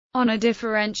On a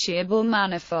differentiable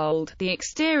manifold, the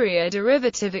exterior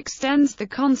derivative extends the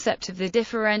concept of the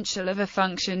differential of a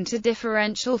function to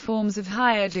differential forms of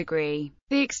higher degree.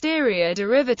 The exterior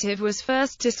derivative was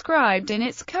first described in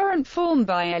its current form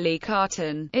by Élie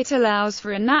Cartan. It allows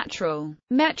for a natural,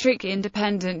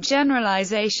 metric-independent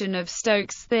generalization of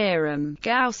Stokes' theorem,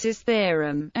 Gauss's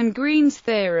theorem, and Green's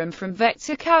theorem from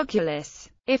vector calculus.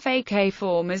 If a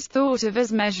K-form is thought of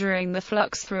as measuring the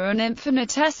flux through an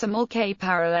infinitesimal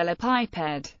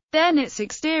K-parallelepiped, then its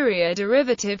exterior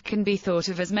derivative can be thought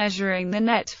of as measuring the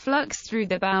net flux through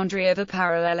the boundary of a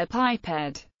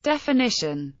parallelepiped.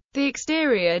 Definition: the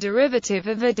exterior derivative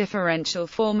of a differential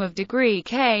form of degree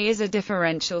k is a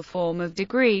differential form of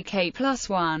degree k plus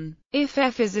 1. If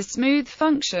f is a smooth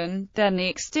function, then the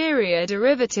exterior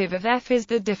derivative of f is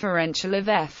the differential of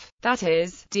f. That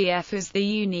is, df is the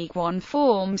unique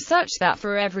one-form such that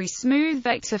for every smooth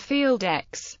vector field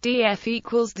x, df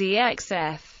equals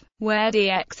dxf, where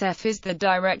dxf is the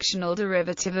directional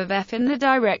derivative of f in the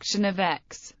direction of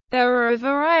x. There are a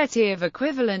variety of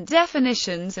equivalent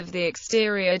definitions of the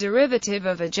exterior derivative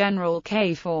of a general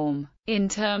K-form. In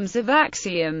terms of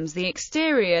axioms, the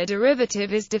exterior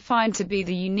derivative is defined to be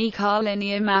the unique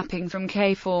R-linear mapping from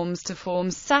K-forms to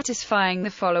forms satisfying the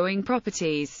following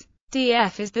properties.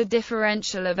 df is the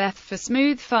differential of f for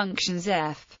smooth functions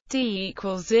f. d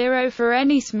equals 0 for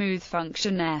any smooth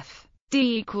function f.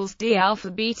 d equals d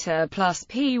alpha beta plus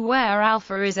p where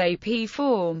alpha is a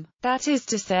p-form. That is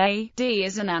to say, d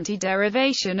is an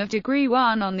antiderivation of degree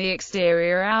 1 on the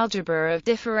exterior algebra of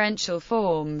differential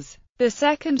forms. The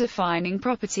second defining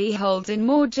property holds in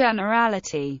more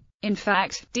generality. In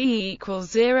fact, d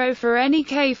equals 0 for any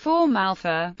k-form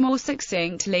alpha. More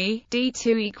succinctly,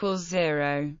 d2 equals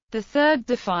 0. The third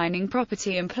defining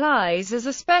property implies as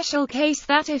a special case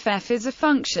that if f is a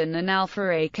function and alpha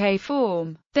a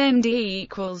k-form, then d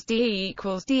equals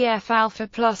df alpha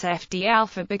plus fd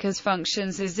alpha because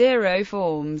functions are zero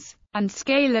forms, and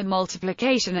scalar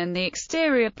multiplication and the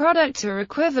exterior product are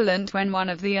equivalent when one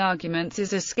of the arguments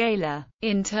is a scalar.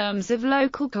 In terms of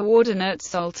local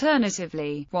coordinates,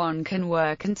 alternatively, one can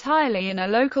work entirely in a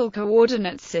local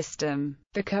coordinate system.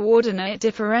 The coordinate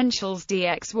differentials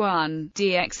dx1,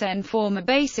 dxn form a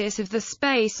basis of the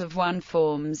space of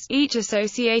one-forms, each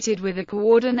associated with a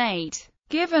coordinate.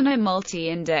 Given a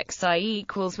multi-index I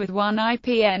equals with 1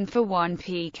 IPN for 1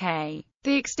 pk.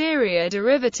 The exterior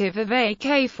derivative of a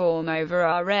K-form over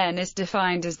Rn is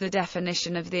defined as the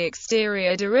definition of the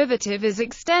exterior derivative is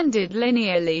extended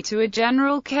linearly to a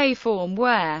general K-form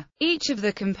where each of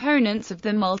the components of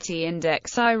the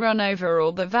multi-index I run over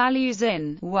all the values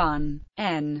in 1,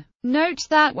 n. Note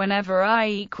that whenever I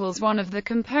equals one of the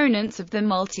components of the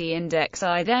multi-index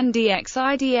I, then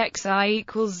dxi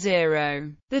equals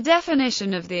 0. The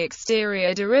definition of the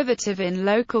exterior derivative in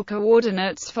local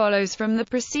coordinates follows from the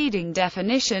preceding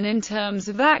definition in terms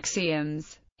of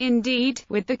axioms. Indeed,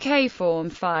 with the K-form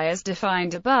phi as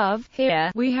defined above,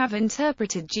 here, we have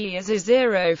interpreted G as a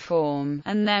zero form,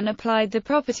 and then applied the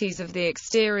properties of the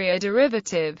exterior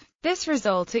derivative. This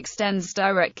result extends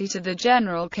directly to the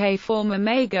general K-form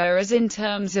omega as in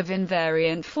terms of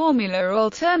invariant formula.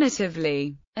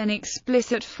 Alternatively, an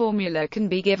explicit formula can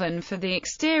be given for the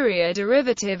exterior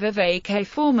derivative of a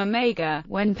K-form omega,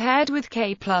 when paired with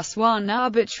K plus 1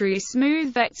 arbitrary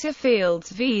smooth vector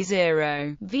fields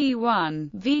v0,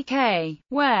 v1, vk,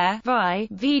 where vi,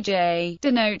 vj,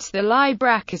 denotes the Lie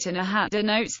bracket in a hat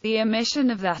denotes the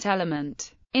omission of that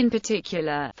element. In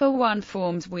particular, for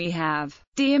one-forms we have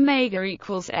d omega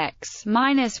equals x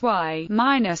minus y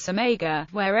minus omega,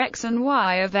 where x and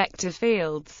y are vector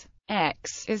fields.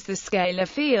 X is the scalar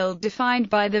field defined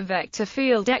by the vector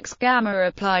field x gamma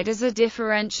applied as a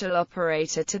differential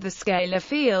operator to the scalar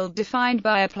field defined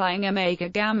by applying omega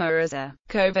gamma as a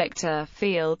covector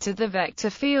field to the vector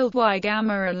field y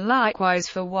gamma, and likewise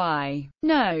for y.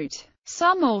 Note: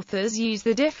 some authors use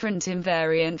the different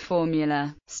invariant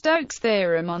formula. Stokes'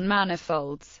 theorem on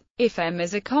manifolds. If M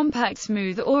is a compact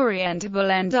smooth orientable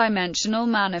n-dimensional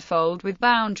manifold with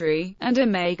boundary, and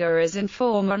omega is in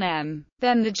form on M,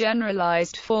 then the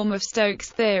generalized form of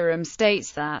Stokes' theorem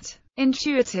states that,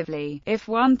 intuitively, if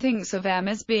one thinks of M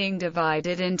as being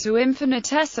divided into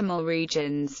infinitesimal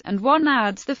regions, and one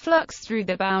adds the flux through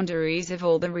the boundaries of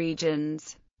all the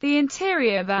regions, the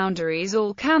interior boundaries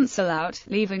all cancel out,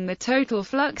 leaving the total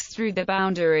flux through the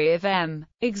boundary of M.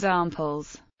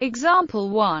 Examples. Example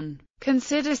 1.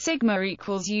 Consider sigma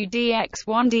equals u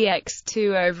dx1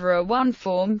 dx2 over a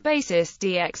one-form basis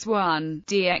dx1,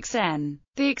 dxn.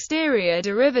 The exterior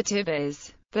derivative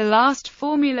is. The last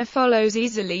formula follows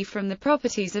easily from the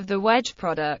properties of the wedge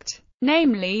product.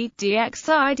 namely,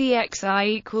 dxi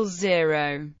equals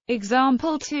 0.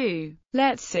 Example 2.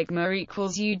 Let sigma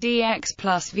equals u dx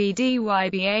plus v dy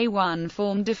be a one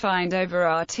form defined over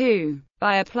R2.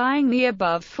 By applying the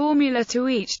above formula to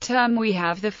each term we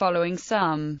have the following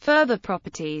sum. Further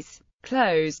properties.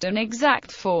 Closed and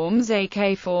exact forms. A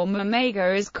K-form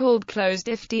omega is called closed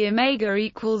if d omega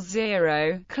equals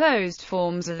 0. Closed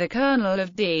forms are the kernel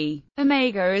of d.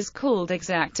 Omega is called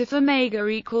exact if omega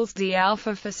equals d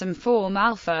alpha for some form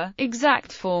alpha.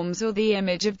 Exact forms are the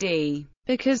image of d.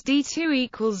 Because d2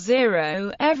 equals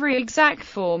 0, every exact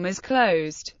form is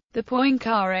closed. The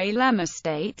Poincare lemma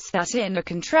states that in a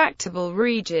contractible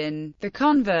region, the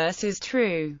converse is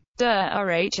true.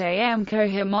 Rham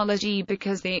cohomology.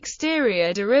 Because the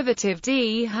exterior derivative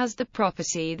d has the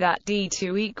property that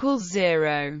d2 equals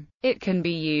 0, it can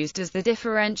be used as the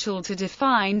differential to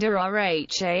define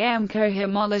Rham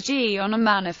cohomology on a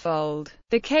manifold.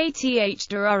 The Rham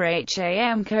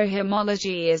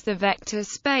cohomology is the vector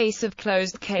space of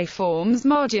closed K-forms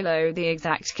modulo the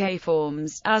exact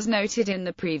K-forms, as noted in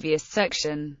the previous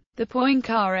section. The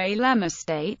Poincare lemma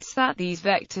states that these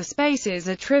vector spaces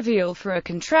are trivial for a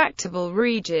contractible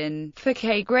region, for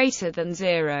k greater than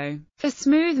 0. For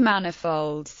smooth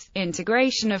manifolds,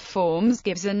 integration of forms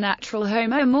gives a natural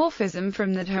homomorphism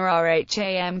from the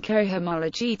Rham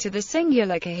cohomology to the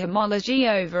singular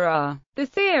cohomology over R. The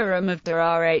theorem of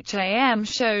Rham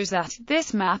shows that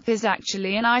this map is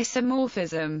actually an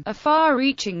isomorphism, a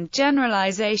far-reaching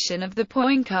generalization of the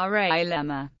Poincare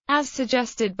lemma. As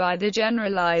suggested by the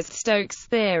generalized Stokes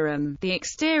theorem, the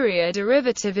exterior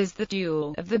derivative is the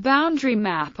dual of the boundary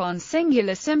map on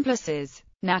singular simplices.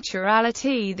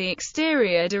 Naturality. The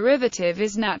exterior derivative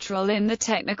is natural in the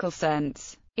technical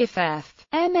sense. If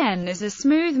Mn is a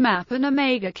smooth map and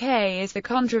omega k is the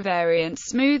contravariant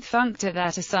smooth functor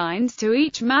that assigns to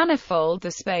each manifold the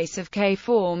space of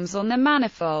k-forms on the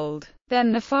manifold,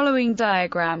 then the following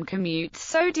diagram commutes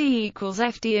so d equals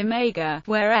fd omega,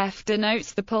 where f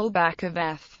denotes the pullback of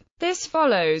f. This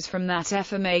follows from that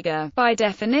f omega, by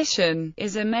definition,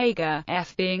 is omega,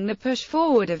 f being the push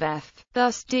forward of f.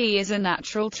 Thus d is a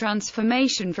natural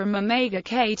transformation from omega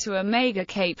k to omega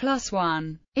k plus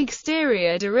 1.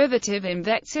 Exterior derivative in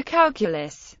vector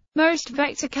calculus. Most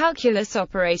vector calculus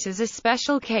operators are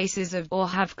special cases of, or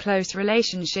have close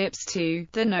relationships to,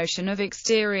 the notion of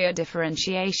exterior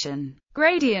differentiation.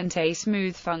 Gradient. A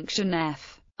smooth function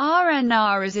f. Rn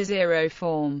is a zero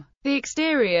form. The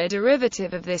exterior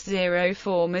derivative of this zero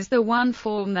form is the one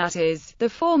form, that is, the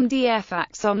form df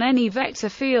acts on any vector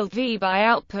field v by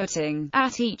outputting,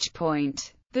 at each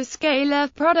point, the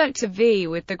scalar product of v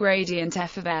with the gradient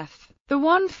f of f. The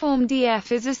one form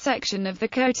df is a section of the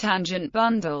cotangent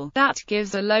bundle, that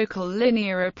gives a local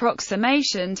linear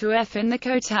approximation to f in the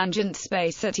cotangent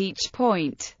space at each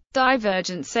point.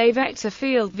 Divergence. A vector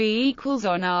field v equals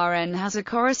on Rn has a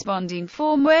corresponding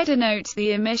form where denotes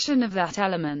the emission of that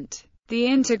element. The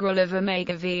integral of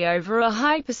omega v over a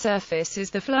hypersurface is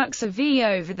the flux of v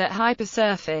over that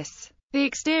hypersurface. The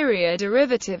exterior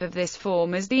derivative of this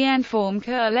form is the n-form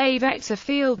curl. A vector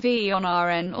field v on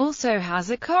Rn also has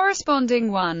a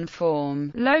corresponding one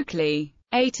form, locally.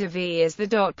 A to v is the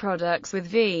dot products with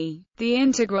v. The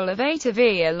integral of a to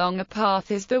v along a path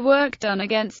is the work done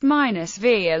against minus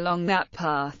v along that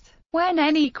path. When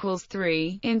n equals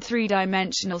 3, in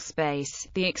three-dimensional space,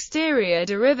 the exterior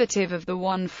derivative of the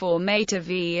one form a to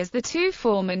v is the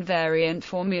two-form invariant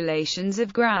formulations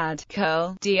of grad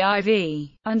curl div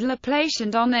and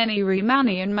Laplacian on any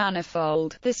Riemannian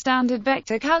manifold. The standard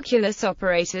vector calculus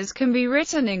operators can be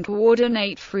written in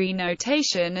coordinate-free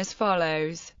notation as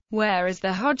follows, whereas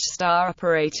the Hodge star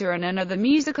operator and other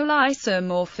musical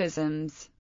isomorphisms